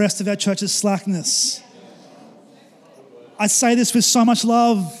for the rest of our church's slackness. I say this with so much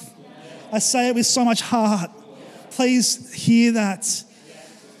love. I say it with so much heart. Please hear that.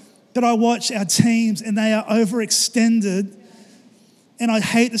 But I watch our teams and they are overextended. And I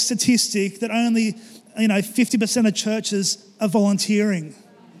hate the statistic that only 50% of churches are volunteering.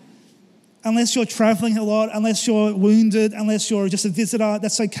 Unless you're traveling a lot, unless you're wounded, unless you're just a visitor,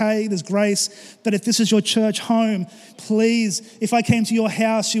 that's okay, there's grace. But if this is your church home, please, if I came to your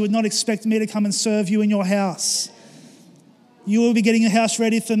house, you would not expect me to come and serve you in your house. You will be getting your house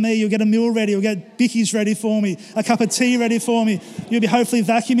ready for me. You'll get a meal ready. You'll get bickies ready for me, a cup of tea ready for me. You'll be hopefully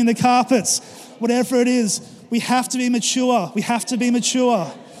vacuuming the carpets, whatever it is. We have to be mature. We have to be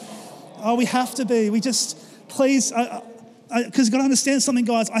mature. Oh, we have to be. We just, please, because you've got to understand something,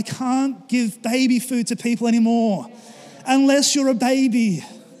 guys. I can't give baby food to people anymore unless you're a baby.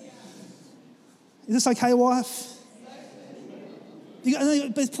 Is this okay, wife?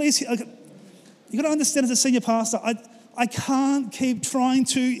 But please, you've got to understand as a senior pastor, I can't keep trying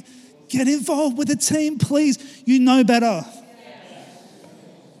to get involved with the team. Please, you know better.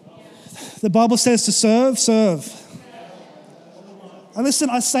 The Bible says to serve. And listen,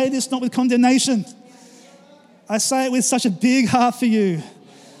 I say this not with condemnation. I say it with such a big heart for you.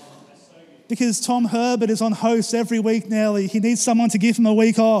 Because Tom Herbert is on host every week nearly. He needs someone to give him a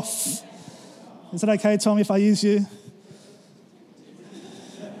week off. Is it okay, Tom, if I use you?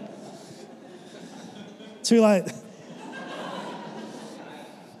 Too late.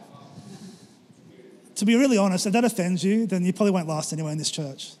 To be really honest, if that offends you, then you probably won't last anywhere in this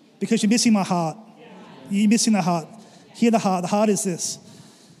church. Because you're missing my heart. You're missing the heart. Hear the heart. The heart is this.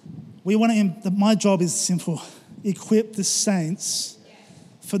 My job is simple. Equip the saints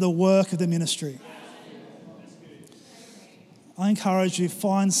for the work of the ministry. I encourage you,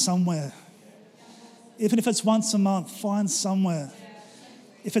 find somewhere. Even if it's once a month, find somewhere.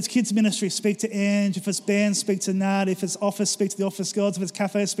 If it's kids ministry, speak to Ange. If it's band, speak to Nat. If it's office, speak to the office girls. If it's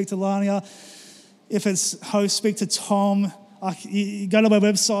cafe, speak to Lania. If it's host, speak to Tom. You go to my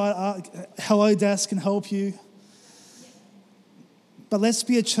website, Hello Desk can help you. But let's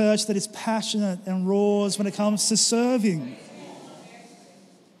be a church that is passionate and roars when it comes to serving.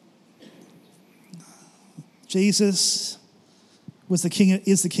 Jesus is the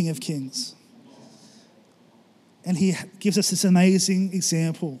King of Kings. And he gives us this amazing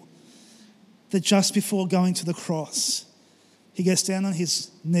example that just before going to the cross, he gets down on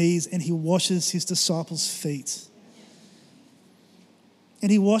his knees and he washes his disciples' feet. And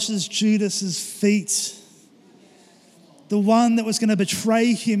he washes Judas's feet. The one that was going to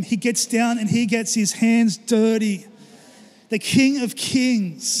betray him, he gets down and he gets his hands dirty. The King of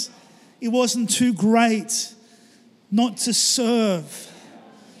Kings, it wasn't too great not to serve.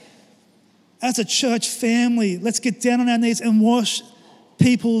 As a church family, let's get down on our knees and wash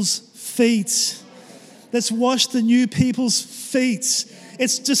people's feet. Let's wash the new people's feet.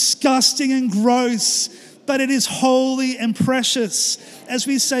 It's disgusting and gross, but it is holy and precious. As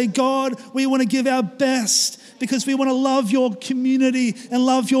we say, God, we want to give our best because we want to love your community and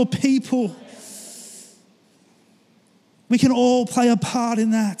love your people. We can all play a part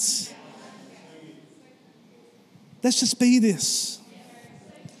in that. Let's just be this.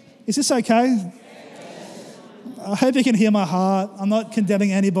 Is this okay? I hope you can hear my heart. I'm not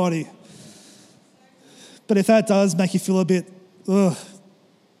condemning anybody. But if that does make you feel a bit,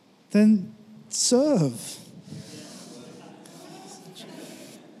 then serve.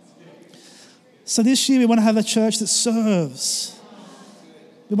 So this year we want to have a church that serves.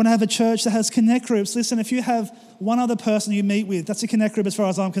 We want to have a church that has connect groups. Listen, if you have one other person you meet with, that's a connect group as far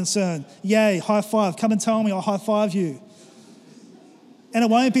as I'm concerned. Yay, high five. Come and tell me, I'll high five you. And it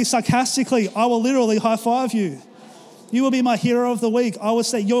won't be sarcastically. I will literally high five you. You will be my hero of the week. I will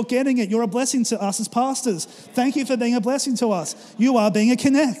say, you're getting it. You're a blessing to us as pastors. Thank you for being a blessing to us. You are being a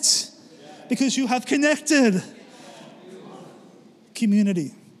connect because you have connected.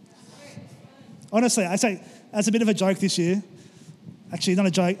 Community. Honestly, I say, as a bit of a joke this year, actually not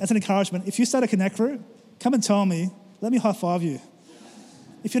a joke, as an encouragement, if you start a connect group, come and tell me, let me high five you.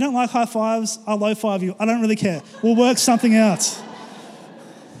 If you don't like high fives, I'll low five you. I don't really care. We'll work something out.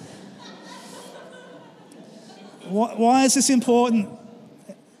 Why is this important?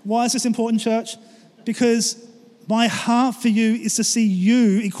 Why is this important, church? Because My heart for you is to see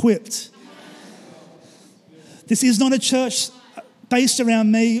you equipped. This is not a church based around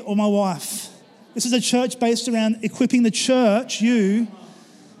me or my wife. This is a church based around equipping the church, you,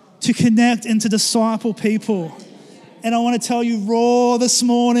 to connect and to disciple people. And I want to tell you, roar this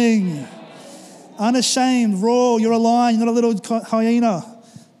morning. Unashamed, roar. You're a lion, you're not a little hyena.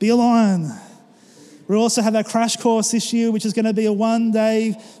 Be a lion. We also have our crash course this year, which is going to be a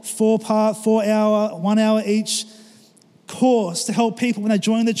 1-day, 4-part, 4-hour, 1 hour each course to help people when they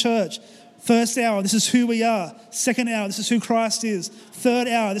join the church. First hour, this is who we are. Second hour, this is who Christ is. Third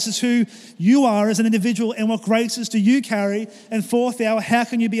hour, this is who you are as an individual and what graces do you carry. And fourth hour, how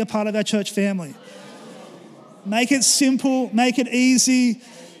can you be a part of our church family? Make it simple, make it easy,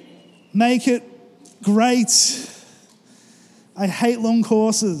 make it great. I hate long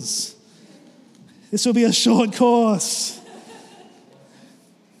courses. This will be a short course.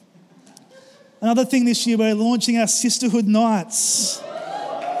 Another thing this year, we're launching our Sisterhood Nights.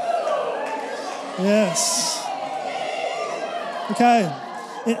 Yes. Okay.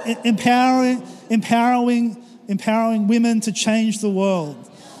 Empowering women to change the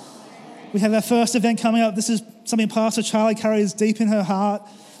world. We have our first event coming up. This is something Pastor Charlie carries deep in her heart,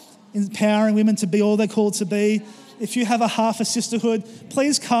 empowering women to be all they're called to be. If you have a heart for sisterhood,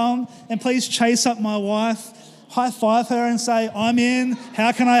 please come and please chase up my wife, high five her and say, I'm in,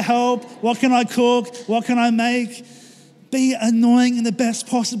 how can I help, what can I cook, what can I make? Be annoying in the best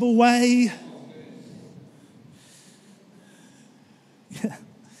possible way. Yeah.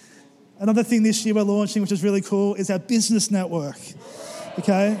 Another thing this year we're launching, which is really cool, is our business network.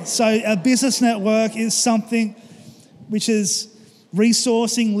 Okay, so our business network is something which is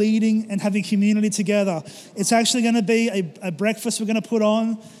resourcing, leading, and having community together. It's actually going to be a breakfast we're going to put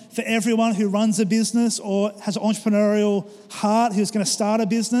on for everyone who runs a business or has an entrepreneurial heart, who's going to start a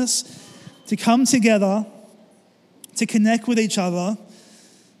business, to come together, to connect with each other,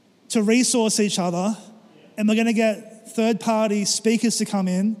 to resource each other, and we're going to get third-party speakers to come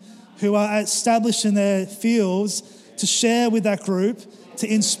in who are established in their fields to share with that group,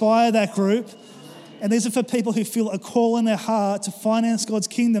 to inspire that group. And these are for people who feel a call in their heart to finance God's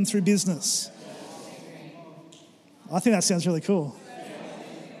kingdom through business. I think that sounds really cool.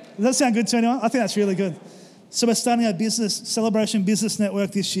 Does that sound good to anyone? I think that's really good. So we're starting our Celebration Business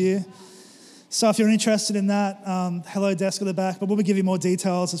Network this year. So if you're interested in that, hello desk at the back, but we'll give you more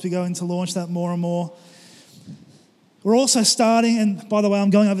details as we go into launch that more and more. We're also starting, and by the way,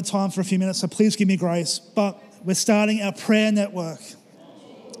 I'm going over time for a few minutes, so please give me grace, but we're starting our prayer network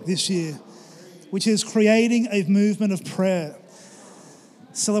this year, which is creating a movement of prayer.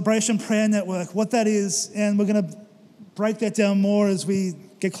 Celebration Prayer Network, what that is, and we're going to break that down more as we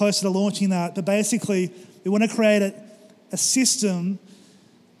get closer to launching that, but basically we want to create a system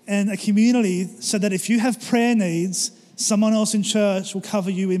and a community so that if you have prayer needs, someone else in church will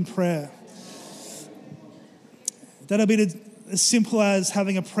cover you in prayer. That'll be as simple as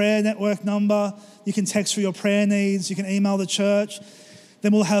having a prayer network number. You can text for your prayer needs. You can email the church.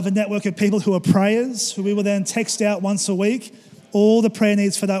 Then we'll have a network of people who are prayers, who we will then text out once a week, all the prayer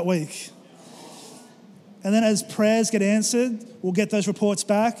needs for that week. And then as prayers get answered, we'll get those reports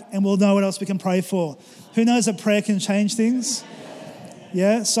back and we'll know what else we can pray for. Who knows that prayer can change things?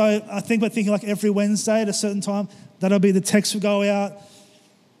 Yeah, so I think we're thinking like every Wednesday at a certain time, that'll be the text will go out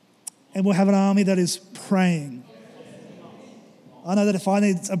and we'll have an army that is praying. I know that if I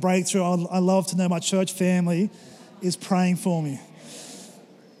need a breakthrough, I love to know my church family is praying for me.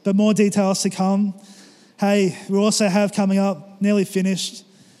 But more details to come. Hey, we also have coming up, nearly finished,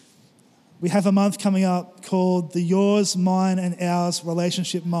 we have a month coming up called the Yours, Mine and Ours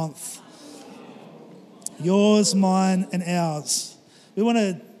Relationship Month. Yours, mine and ours. We want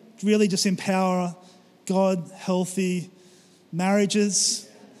to really just empower God-healthy marriages,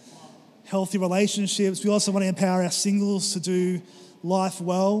 healthy relationships. We also want to empower our singles to do life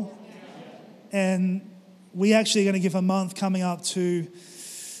well. And we actually are going to give a month coming up to,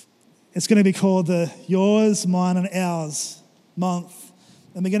 it's going to be called the Yours, Mine and Ours Month.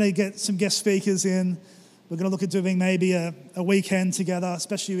 And we're going to get some guest speakers in. We're going to look at doing maybe a weekend together,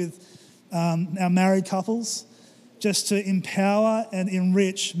 especially with our married couples, just to empower and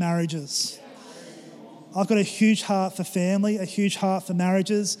enrich marriages. I've got a huge heart for family, a huge heart for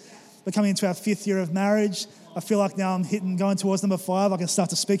marriages. We're coming into our 5th year of marriage. I feel like now I'm going towards number 5. I can start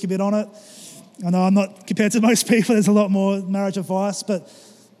to speak a bit on it. I know I'm not, compared to most people, there's a lot more marriage advice, but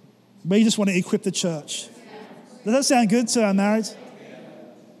we just want to equip the church. Does that sound good to our marriage?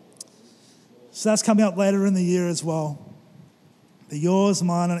 So that's coming up later in the year as well. The Yours,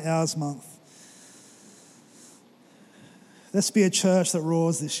 Mine and Ours Month. Let's be a church that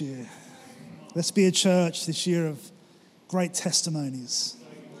roars this year. Let's be a church this year of great testimonies,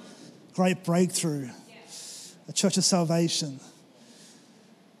 great breakthrough, a church of salvation.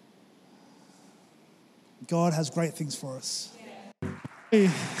 God has great things for us. We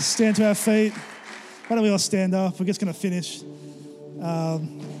stand to our feet. Why don't we all stand up? We're just going to finish.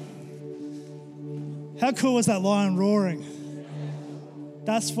 How cool was that lion roaring?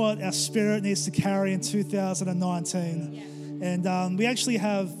 That's what our spirit needs to carry in 2019. And we actually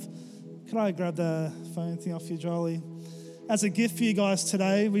have, could I grab the phone thing off you, Jolie? As a gift for you guys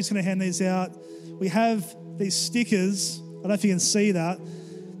today, we're just going to hand these out. We have these stickers, I don't know if you can see that,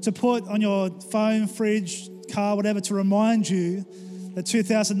 to put on your phone, fridge, car, whatever, to remind you that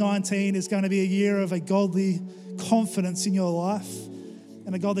 2019 is going to be a year of a godly confidence in your life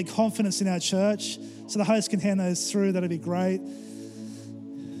and a godly confidence in our church. So the host can hand those through. That'd be great.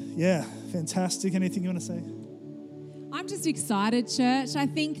 Yeah, fantastic. Anything you want to say? I'm just excited, church. I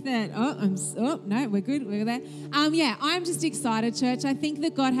think that, no, we're good. We're there. I'm just excited, church. I think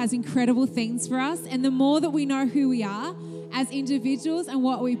that God has incredible things for us. And the more that we know who we are as individuals and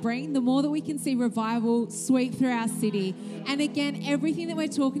what we bring, the more that we can see revival sweep through our city. And again, everything that we're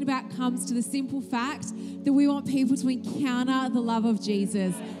talking about comes to the simple fact that we want people to encounter the love of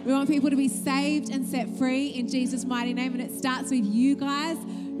Jesus. We want people to be saved and set free in Jesus' mighty name. And it starts with you guys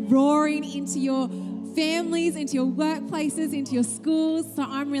roaring into your families, into your workplaces, into your schools. So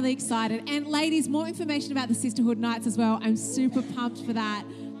I'm really excited. And ladies, more information about the Sisterhood Nights as well. I'm super pumped for that.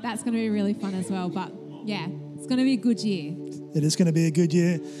 That's going to be really fun as well. But yeah, it's going to be a good year. It is going to be a good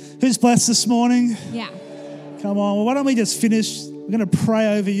year. Who's blessed this morning? Yeah. Come on. Well, why don't we just finish? We're going to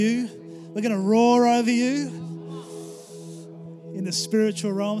pray over you. We're going to roar over you in the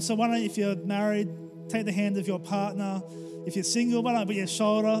spiritual realm. So why don't, if you're married, take the hand of your partner. If you're single, why not put your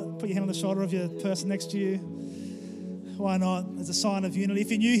hand on the shoulder of your person next to you? Why not? As a sign of unity.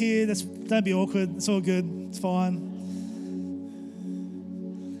 If you're new here, don't be awkward. It's all good. It's fine.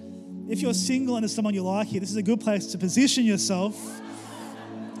 If you're single and there's someone you like here, this is a good place to position yourself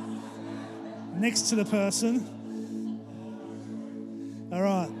next to the person. All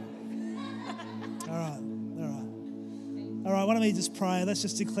right. Why don't we just pray? Let's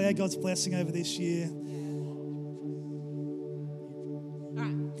just declare God's blessing over this year.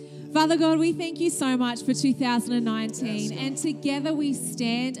 Father God, we thank you so much for 2019, and together we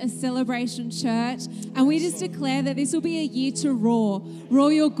stand a celebration church, and we just declare that this will be a year to roar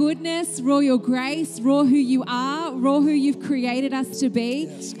your goodness, roar your grace, roar who you are, roar who you've created us to be.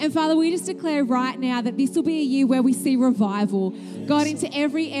 And Father, we just declare right now that this will be a year where we see revival. God, into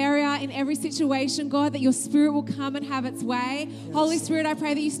every area, in every situation, God, that your Spirit will come and have its way. Holy Spirit, I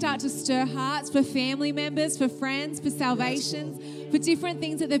pray that you start to stir hearts for family members, for friends, for salvations, for different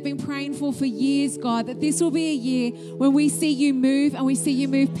things that they've been praying for years, God, that this will be a year when we see you move and we see you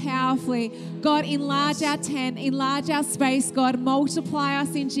move powerfully. God, enlarge our tent, enlarge our space, God, multiply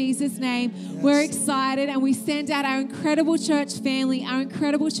us in Jesus' name. We're excited, and we send out our incredible church family, our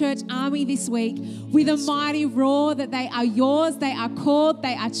incredible church army this week with a mighty roar that they are yours, they are called,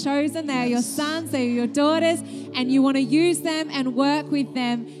 they are chosen, they are your sons, they are your daughters, and you want to use them and work with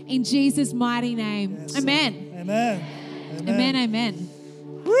them in Jesus' mighty name. Yes. Amen. Amen. Amen, amen.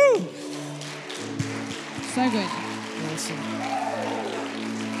 Woo! So good. Awesome.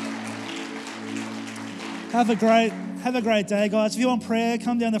 Have a great day, guys. If you want prayer,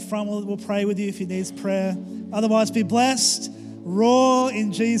 come down the front. We'll pray with you if you need prayer. Otherwise, be blessed. Roar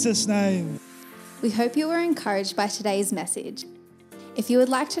in Jesus' name. We hope you were encouraged by today's message. If you would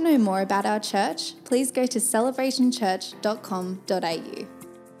like to know more about our church, please go to celebrationchurch.com.au.